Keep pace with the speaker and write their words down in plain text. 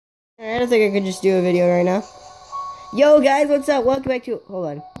I don't think I could just do a video right now. Yo guys, what's up? Welcome back to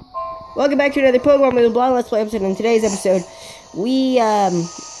another Pokemon with a Blind Let's Play episode. In today's episode, we're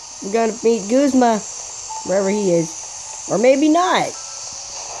gonna meet Guzma, wherever he is. Or maybe not.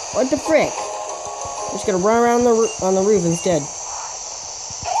 What the frick? I'm just gonna run around on the roof instead.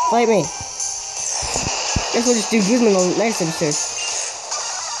 Fight me. Guess we'll just do Guzma in the next episode.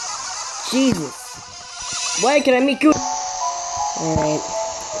 Jesus. Why can I meet Guzma? Alright.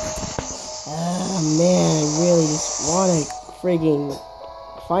 Oh man, I really just wanna friggin'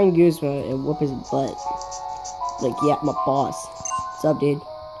 find Guzma and whoop his butt. Like, yeah, my boss. What's up, dude?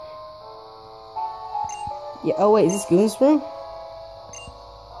 Yeah, oh wait, is this Guzma's room?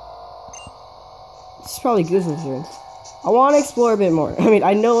 This is probably Guzma's room. I want to explore a bit more. I mean,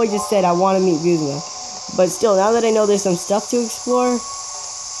 I know I just said I want to meet Guzma, but still, now that I know there's some stuff to explore,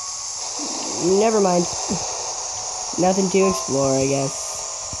 never mind. Nothing to explore, I guess.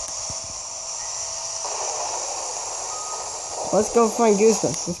 Let's go find Guzma.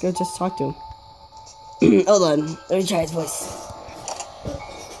 Let's go just talk to him. Hold on, let me try his voice.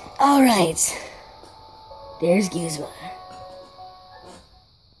 Alright. There's Guzma.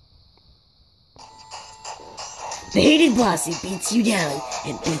 The hated boss who beats you down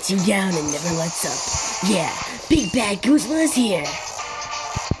and never lets up. Yeah, Big Bad Guzma is here.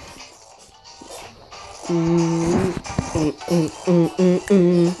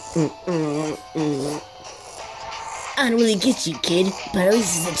 I don't really get you, kid, but at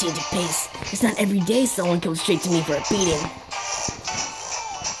least it's a change of pace. It's not every day someone comes straight to me for a beating.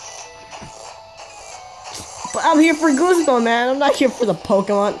 But I'm here for Guzma, man. I'm not here for the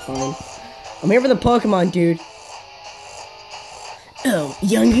Pokemon. Fine. I'm here for the Pokemon, dude. Oh,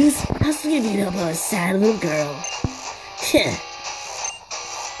 young Goose? How sweet of you to help out a sad little girl. Heh.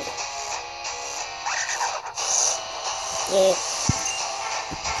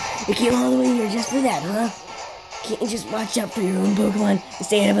 You came all the way here just for that, huh? Can't you just watch out for your own Pokemon and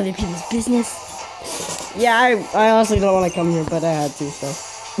stay out of other people's business? Yeah, I honestly don't want to come here, but I had to, so.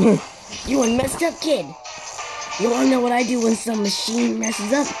 You one messed up kid. You wanna know what I do when some machine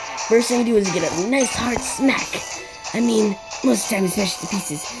messes up? First thing I do is get a nice hard smack. I mean, most of the time it's smashed to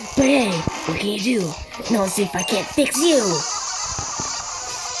pieces. But hey, what can you do? No, let's see if I can't fix you.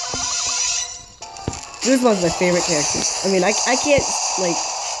 Guzma's my favorite character. I mean, I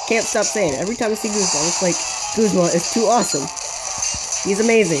can't stop saying it. Every time I see Guzma, it's like, Guzma is too awesome. He's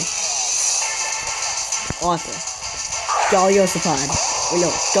amazing. Awesome. Goliosopod. Wait, no,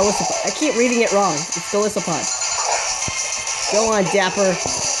 Golisopod. I keep reading it wrong. It's Golisopod. Go on, Dapper.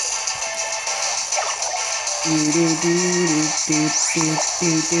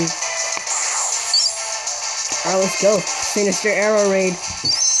 Alright, let's go. Sinister Arrow Raid.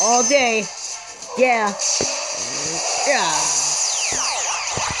 All day. Yeah. Yeah.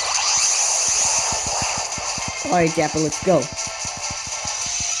 Alright, Dapper, let's go.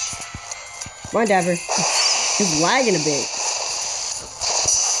 Come on, Dapper. He's lagging a bit.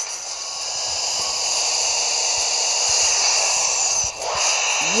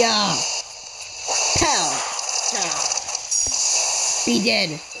 Yeah. Pow. Be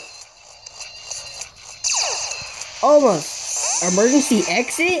dead. Almost. Emergency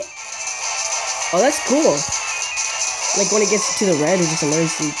exit? Oh, that's cool. Like when it gets to the red, it's just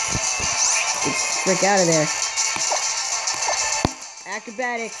emergency. It's frick out of there.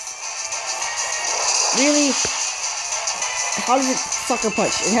 Acrobatics. Really? How does it sucker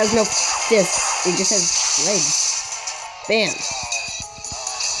punch? It has no fists. It just has legs. Bam.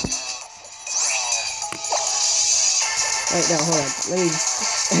 Wait, no, hold on. Let me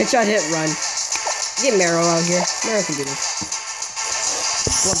just try to hit run. Get Marrow out here. Marrow can do this.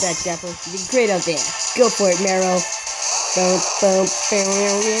 Want that, Dapper? You did great out there. Go for it, Marrow. You're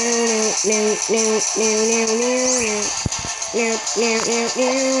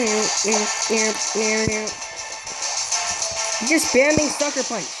just spamming sucker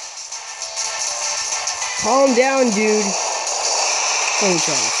punch. Calm down, dude. Flame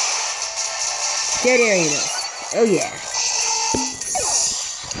charge. Dead area though. Oh yeah.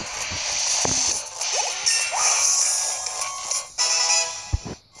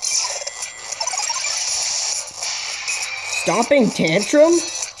 Stomping tantrum?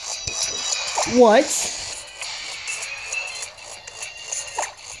 What?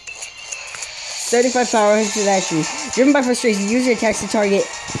 75 power, 100 action. Driven by frustration, the user attacks the target.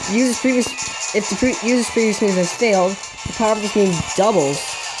 If the user's previous move has failed, the power of this move doubles.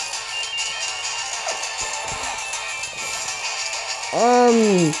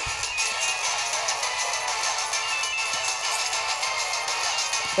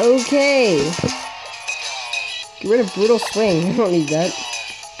 Okay. Get rid of Brutal Swing. I don't need that.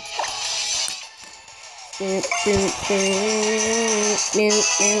 Did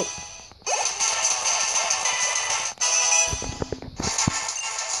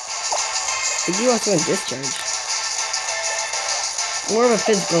you also in discharge? More of a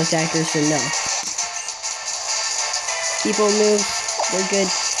physical attacker, so no. People move, they're good.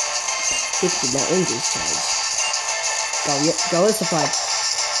 It did not in discharge. Gallistified.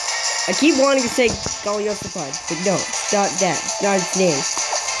 I keep wanting to say Gallistified, but no, it's not that. It's not its name.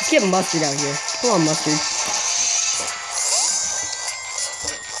 Let's get Mustard out here. Come on, Mustard.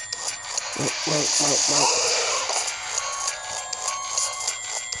 No.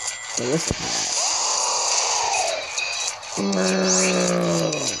 Gallistified.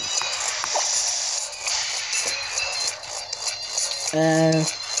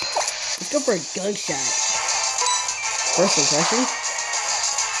 Let's go for a gunshot. First impression?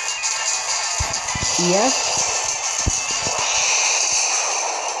 Yeah.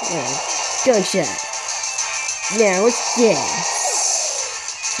 Gunshot. Now it's dead.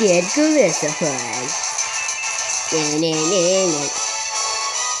 Dead Gallistified.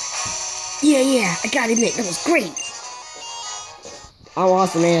 Yeah, I gotta admit, that was great. I'm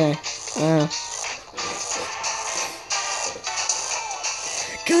awesome, man.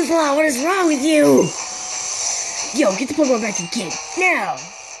 Guzma, what is wrong with you? Yo, get the Pokemon back to the kid, now!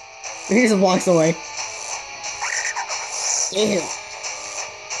 He just walks away. Ew.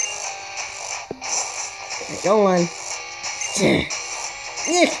 Go on.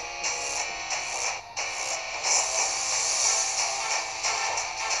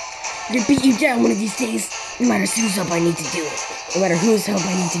 I'm gonna beat you down one of these days, no matter whose help I need to do it. No matter whose help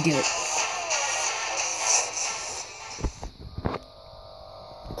I need to do it.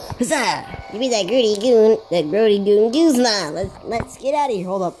 Huzzah! You be that grody goon Guzma. Let's get out of here.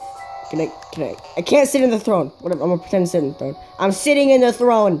 Hold up. Can I? I can't sit in the throne. What? I'm gonna pretend to sit in the throne. I'm sitting in the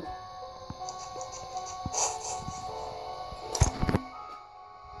throne.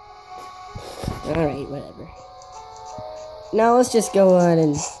 Alright, whatever. Now let's just go on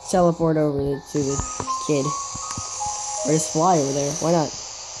and teleport over to the kid. Or just fly over there. Why not?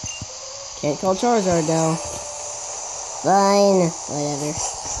 Can't call Charizard now. Fine. Whatever.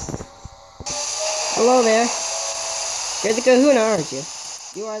 Hello there. You're the Kahuna, aren't you?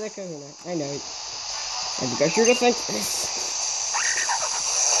 You are the Kahuna. I know it. I've got your defense.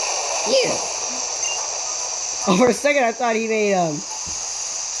 Yeah. Oh, for a second I thought he made,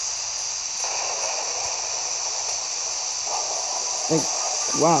 like,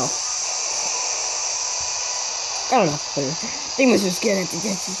 wow. I don't know. They must just get it to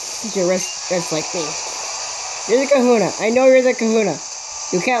get such a rest like me. You're the Kahuna. I know you're the Kahuna.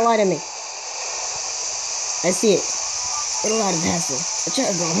 You can't lie to me. I see it. What a lot of hassle. A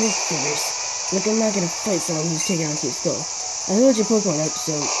child girl with fingers. Look, I'm not gonna fight someone who's taking on Team Skull. I healed your Pokemon up,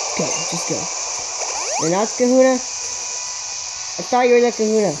 so go. Just go. You're not the Kahuna? I thought you were the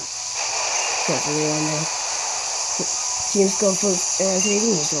Kahuna. Carefully on there. Team Skull folks are as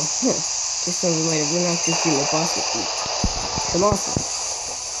anything usual. Huh. Just thought we might have run off to see my boss with you. Come on.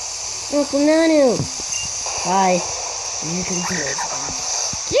 Uncle Nanu! Hi. You can do it.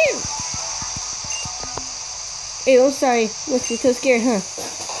 Phew! Hey, I'm sorry. Must be so scared, huh?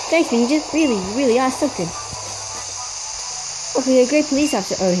 Thanks, Ninja. Really are something. Okay, a great police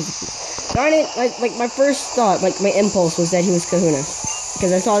officer. Oh, he's a police. Darn it! Like my first thought, like my impulse was that he was Kahuna,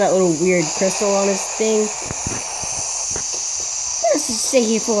 because I saw that little weird crystal on his thing. What else did you stay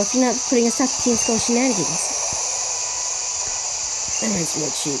here for if you're not putting a stop to Team Skull shenanigans? That reminds me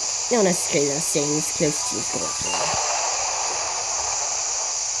of cheap. No one else is crazy about staying this close to Team Skull.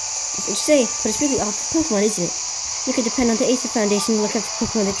 That's what you say, but it's really all for Pokemon, isn't it? You could depend on the Aether Foundation to look after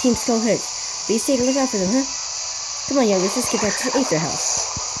Pokemon that Team Skull hurts. But you stay to look out for them, huh? Come on, youngest, let's get back to the Aether House.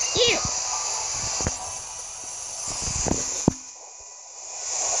 Yeah!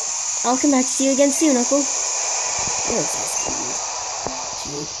 I'll come back to see you again soon, Uncle. Oh, it's nice to meet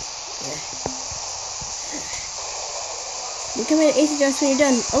you. You come in at Aether House when you're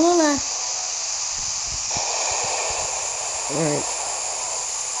done. Alola! Alright.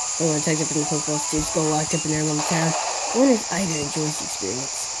 Everyone tagged up in the Pokeball stage, go locked up in their little town. I wonder if Ida enjoys the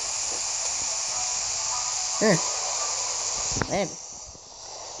experience. Huh. Whatever.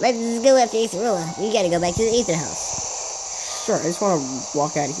 Let's just go after Acerola. We gotta go back to the Aether House. Sure, I just wanna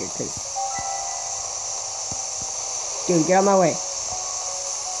walk out of here, cause... Dude, get out of my way.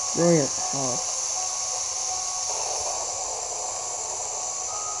 You're here. Oh.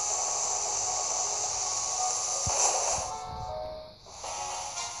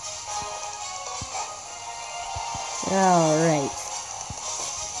 Alright.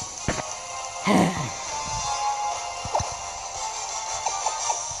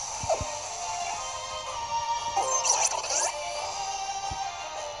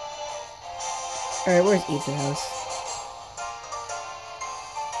 Alright, where's Ethan House?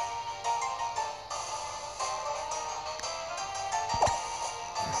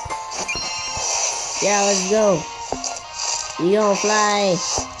 Yeah, let's go. We gonna fly.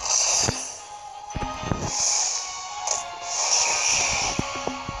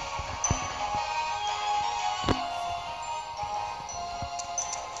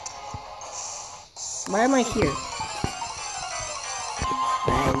 Why am I here?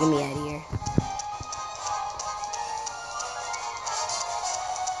 Alright, get me out of here.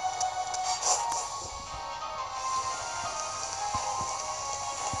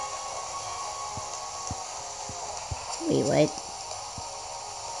 Wait, what?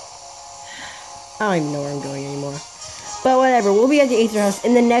 I don't even know where I'm going anymore. But whatever, we'll be at the Aether House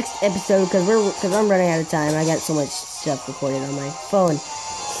in the next episode because I'm running out of time. I got so much stuff recorded on my phone.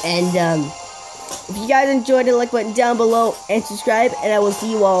 And if you guys enjoyed it, like button down below and subscribe, and I will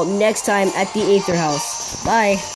see you all next time at the Aether House. Bye.